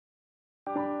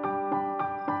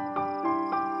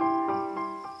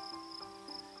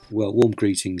Well, warm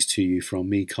greetings to you from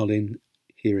me, Colin,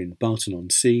 here in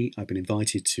Barton-on-Sea. I've been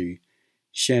invited to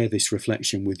share this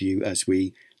reflection with you as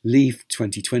we leave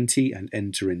 2020 and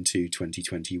enter into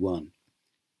 2021.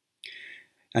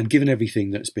 And given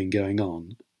everything that's been going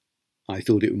on, I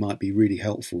thought it might be really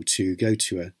helpful to go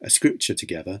to a scripture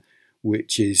together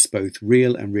which is both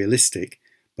real and realistic,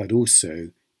 but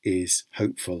also is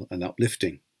hopeful and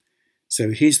uplifting.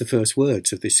 So here's the first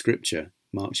words of this scripture,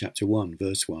 Mark chapter 1,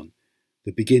 verse 1.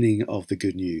 The beginning of the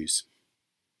good news.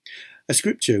 A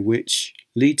scripture which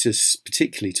leads us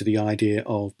particularly to the idea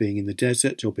of being in the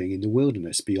desert or being in the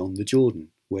wilderness beyond the Jordan,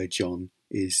 where John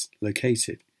is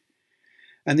located.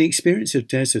 And the experience of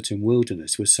desert and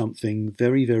wilderness was something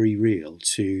very, very real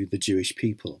to the Jewish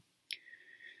people.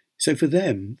 So for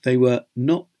them, they were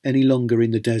not any longer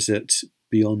in the desert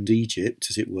beyond Egypt,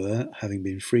 as it were, having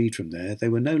been freed from there. They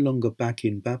were no longer back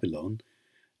in Babylon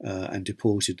and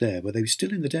deported there, but they were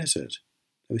still in the desert.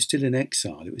 They were still in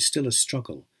exile. It was still a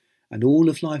struggle. And all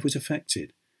of life was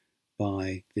affected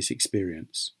by this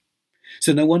experience.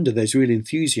 So no wonder there's real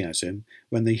enthusiasm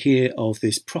when they hear of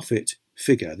this prophet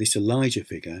figure, this Elijah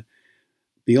figure,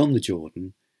 beyond the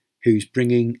Jordan, who's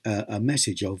bringing a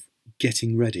message of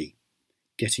getting ready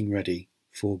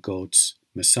for God's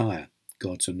Messiah,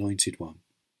 God's anointed one.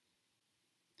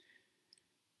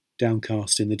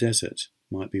 Downcast in the desert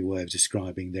might be a way of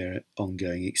describing their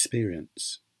ongoing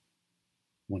experience,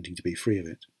 wanting to be free of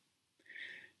it.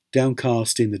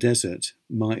 Downcast in the desert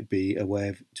might be a way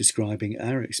of describing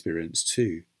our experience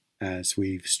too, as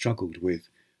we've struggled with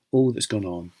all that's gone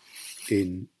on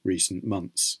in recent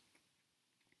months.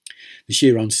 The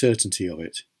sheer uncertainty of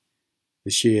it,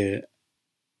 the sheer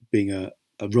being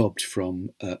robbed from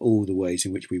all the ways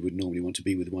in which we would normally want to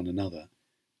be with one another,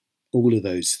 all of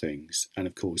those things, and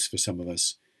of course for some of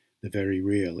us the very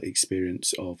real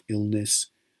experience of illness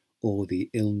or the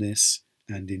illness,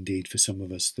 and indeed for some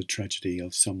of us the tragedy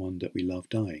of someone that we love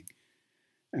dying,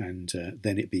 and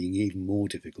then it being even more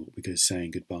difficult because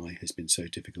saying goodbye has been so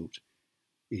difficult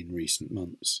in recent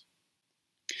months.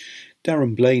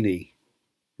 Darren Blaney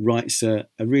writes a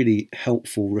really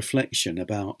helpful reflection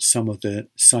about some of the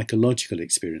psychological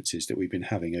experiences that we've been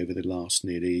having over the last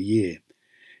nearly a year.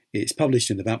 It's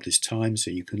published in the Baptist Times,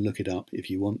 so you can look it up if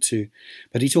you want to,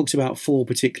 but he talks about four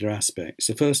particular aspects.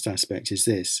 The first aspect is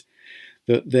this,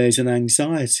 that there's an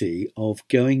anxiety of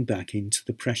going back into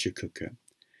the pressure cooker.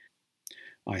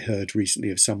 I heard recently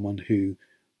of someone who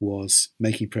was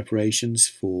making preparations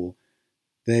for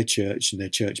their church and their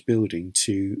church building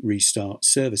to restart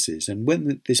services. And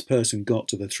when this person got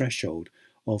to the threshold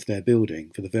of their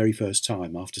building for the very first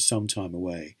time after some time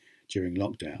away during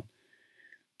lockdown,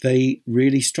 they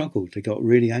really struggled. They got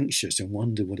really anxious and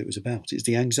wondered what it was about. It's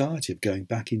the anxiety of going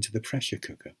back into the pressure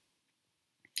cooker.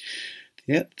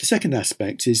 Yeah, the second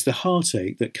aspect is the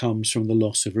heartache that comes from the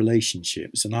loss of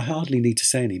relationships. And I hardly need to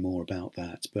say any more about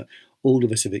that, but all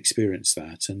of us have experienced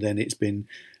that. And then it's been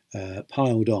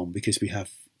piled on because we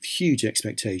have huge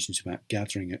expectations about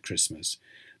gathering at Christmas,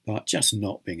 but just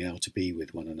not being able to be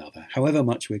with one another, however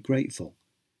much we're grateful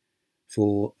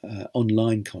for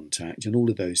online contact and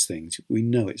all of those things, we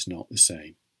know it's not the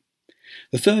same.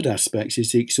 The third aspect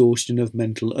is the exhaustion of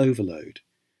mental overload.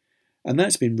 And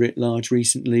that's been writ large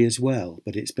recently as well,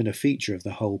 but it's been a feature of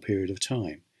the whole period of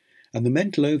time. And the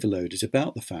mental overload is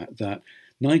about the fact that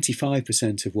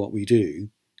 95% of what we do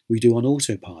on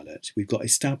autopilot. We've got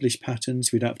established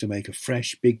patterns. We don't have to make a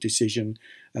fresh, big decision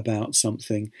about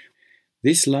something.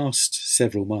 This last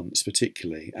several months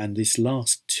particularly, and this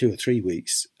last 2 or 3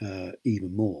 weeks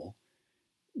even more,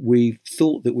 we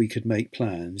thought that we could make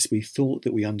plans. We thought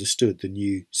that we understood the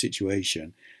new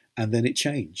situation, and then it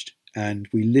changed. And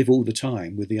we live all the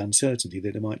time with the uncertainty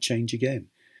that it might change again.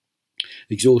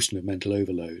 The exhaustion of mental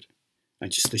overload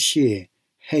and just the sheer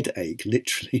headache,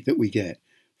 literally, that we get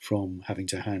from having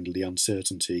to handle the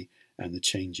uncertainty and the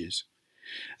changes.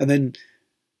 And then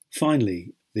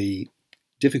finally, the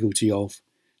difficulty of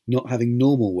not having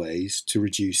normal ways to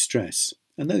reduce stress.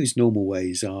 And those normal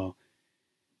ways are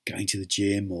going to the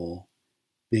gym or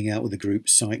being out with a group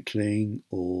cycling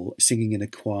or singing in a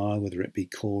choir, whether it be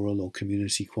choral or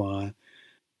community choir.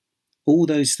 All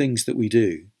those things that we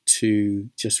do to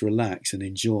just relax and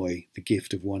enjoy the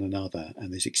gift of one another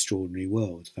and this extraordinary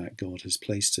world that God has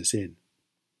placed us in.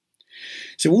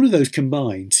 So all of those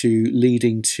combine to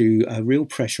leading to a real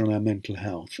pressure on our mental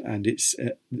health, and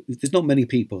there's not many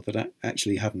people that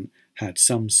actually haven't had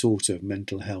some sort of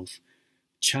mental health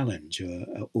challenge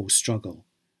or struggle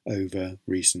over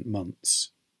recent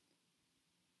months.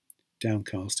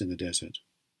 Downcast in the desert.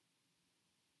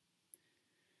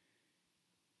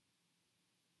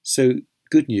 So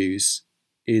good news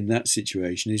in that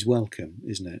situation is welcome,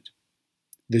 isn't it?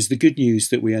 There's the good news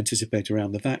that we anticipate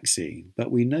around the vaccine, but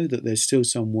we know that there's still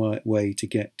some way to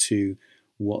get to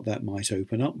what that might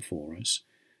open up for us.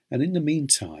 And in the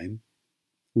meantime,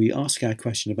 we ask our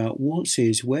question about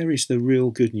where is the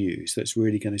real good news that's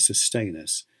really going to sustain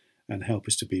us and help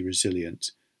us to be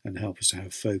resilient and help us to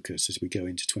have focus as we go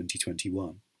into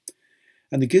 2021.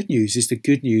 And the good news is the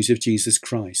good news of Jesus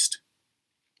Christ.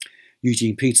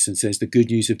 Eugene Peterson says the good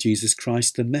news of Jesus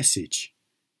Christ, the message,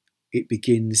 it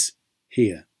begins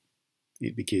here.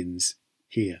 It begins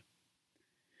here.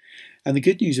 And the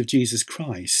good news of Jesus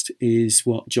Christ is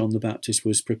what John the Baptist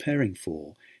was preparing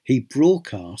for. He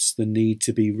broadcasts the need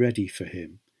to be ready for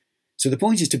him. So the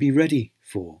point is to be ready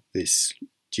for this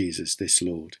Jesus, this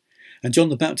Lord. And John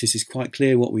the Baptist is quite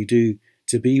clear what we do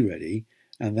to be ready,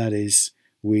 and that is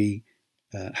we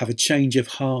have a change of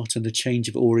heart and a change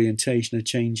of orientation, a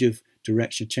change of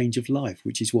direction, a change of life,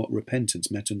 which is what repentance,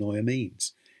 metanoia,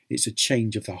 means. It's a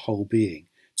change of the whole being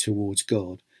towards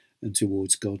God and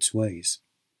towards God's ways.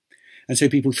 And so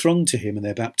people throng to him and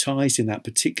they're baptized in that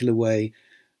particular way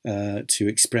to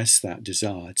express that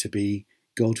desire to be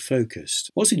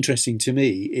God-focused. What's interesting to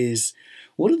me is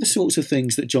what are the sorts of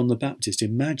things that John the Baptist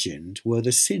imagined were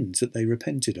the sins that they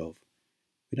repented of?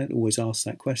 We don't always ask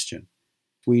that question.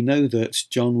 We know that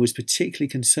John was particularly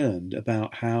concerned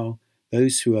about how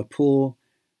those who are poor,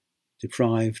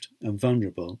 deprived and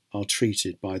vulnerable are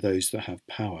treated by those that have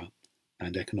power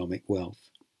and economic wealth.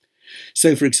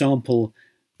 So, for example,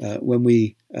 when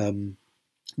we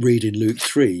read in Luke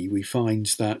 3, we find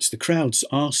that the crowds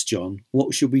ask John,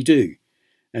 what should we do?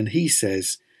 And he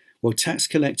says, well, tax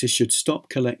collectors should stop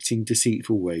collecting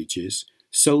deceitful wages,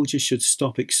 soldiers should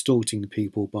stop extorting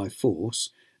people by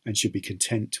force and should be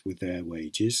content with their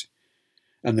wages,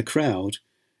 and the crowd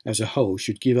as a whole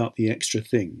should give up the extra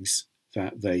things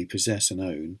that they possess and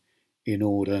own in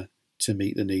order to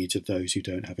meet the needs of those who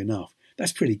don't have enough.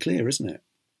 That's pretty clear, isn't it?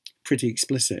 Pretty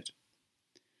explicit.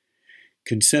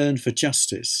 Concern for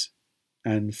justice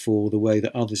and for the way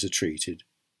that others are treated.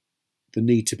 The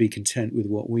need to be content with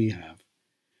what we have.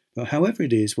 But however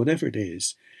it is, whatever it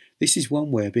is, this is one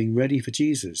way of being ready for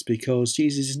Jesus, because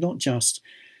Jesus is not just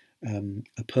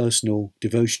a personal,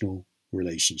 devotional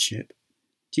relationship.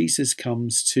 Jesus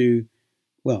comes to,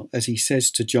 well, as he says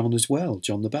to John as well,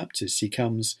 John the Baptist, he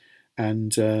comes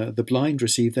and the blind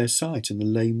receive their sight, and the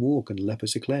lame walk, and the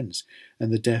lepers are cleansed,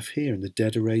 and the deaf hear, and the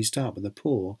dead are raised up, and the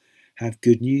poor have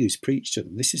good news preached to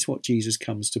them. This is what Jesus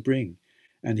comes to bring.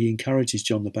 And he encourages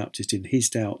John the Baptist in his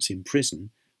doubts in prison,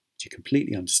 which are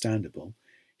completely understandable.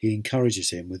 He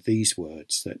encourages him with these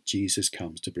words that Jesus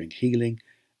comes to bring healing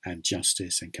and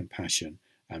justice and compassion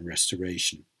and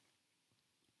restoration.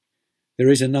 There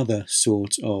is another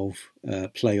sort of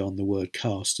play on the word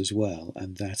cast as well,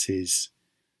 and that is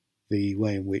the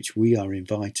way in which we are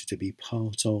invited to be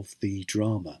part of the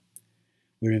drama.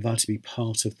 We're invited to be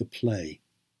part of the play.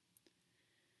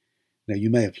 Now,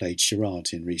 you may have played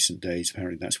charades in recent days.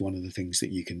 Apparently that's one of the things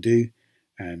that you can do,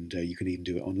 and you can even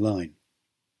do it online.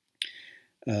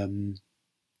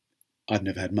 I've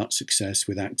never had much success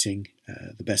with acting.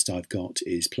 The best I've got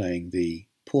is playing the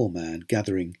poor man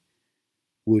gathering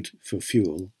wood for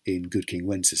fuel in Good King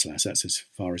Wenceslas. That's as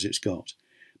far as it's got.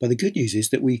 But the good news is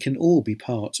that we can all be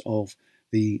part of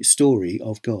the story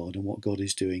of God and what God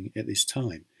is doing at this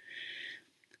time.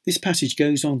 This passage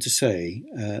goes on to say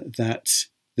that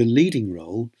the leading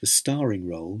role, the starring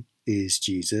role, is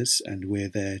Jesus, and we're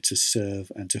there to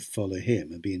serve and to follow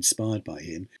him and be inspired by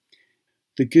him.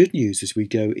 The good news as we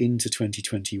go into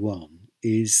 2021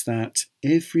 is that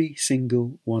every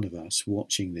single one of us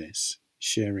watching this,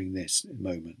 sharing this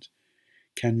moment,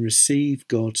 can receive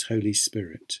God's Holy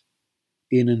Spirit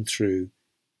in and through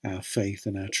our faith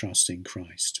and our trust in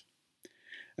Christ.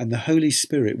 And the Holy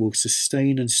Spirit will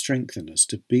sustain and strengthen us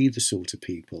to be the sort of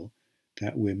people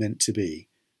that we're meant to be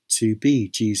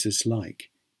Jesus-like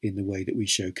in the way that we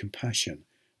show compassion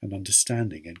and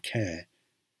understanding and care,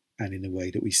 and in the way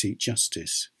that we seek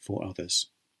justice for others.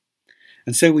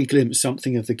 And so we glimpse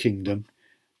something of the kingdom,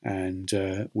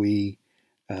 and we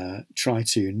try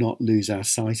to not lose our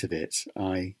sight of it.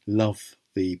 I love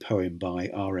the poem by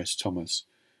R.S. Thomas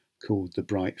called The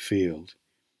Bright Field,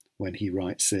 when he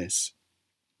writes this.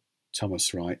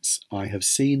 Thomas writes, I have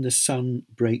seen the sun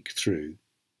break through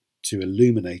to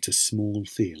illuminate a small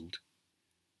field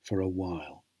for a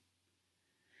while,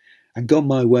 and gone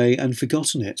my way and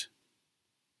forgotten it.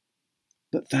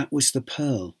 But that was the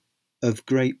pearl of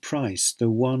great price, the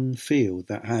one field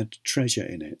that had treasure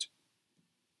in it.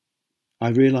 I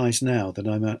realise now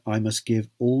that I must give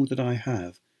all that I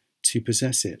have to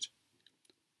possess it.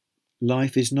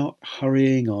 Life is not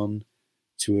hurrying on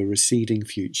to a receding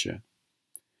future,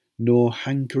 nor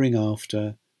hankering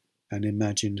after an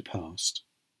imagined past.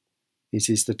 It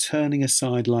is the turning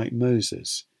aside like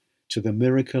Moses to the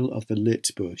miracle of the lit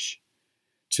bush,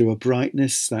 to a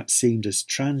brightness that seemed as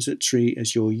transitory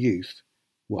as your youth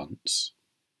once,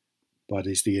 but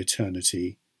is the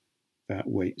eternity that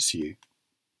waits you.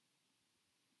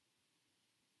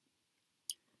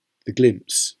 The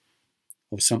glimpse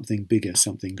of something bigger,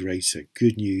 something greater,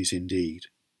 good news indeed.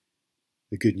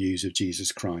 The good news of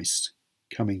Jesus Christ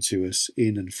coming to us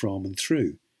in and from and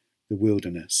through the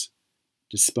wilderness,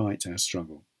 despite our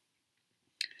struggle.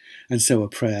 And so a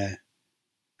prayer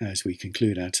as we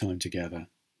conclude our time together,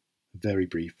 a very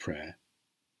brief prayer,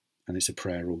 and it's a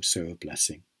prayer also of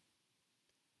blessing.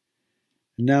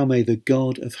 Now may the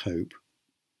God of hope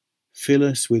fill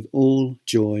us with all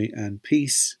joy and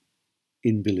peace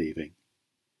in believing,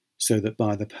 so that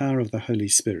by the power of the Holy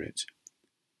Spirit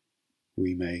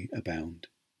we may abound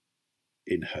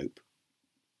in hope.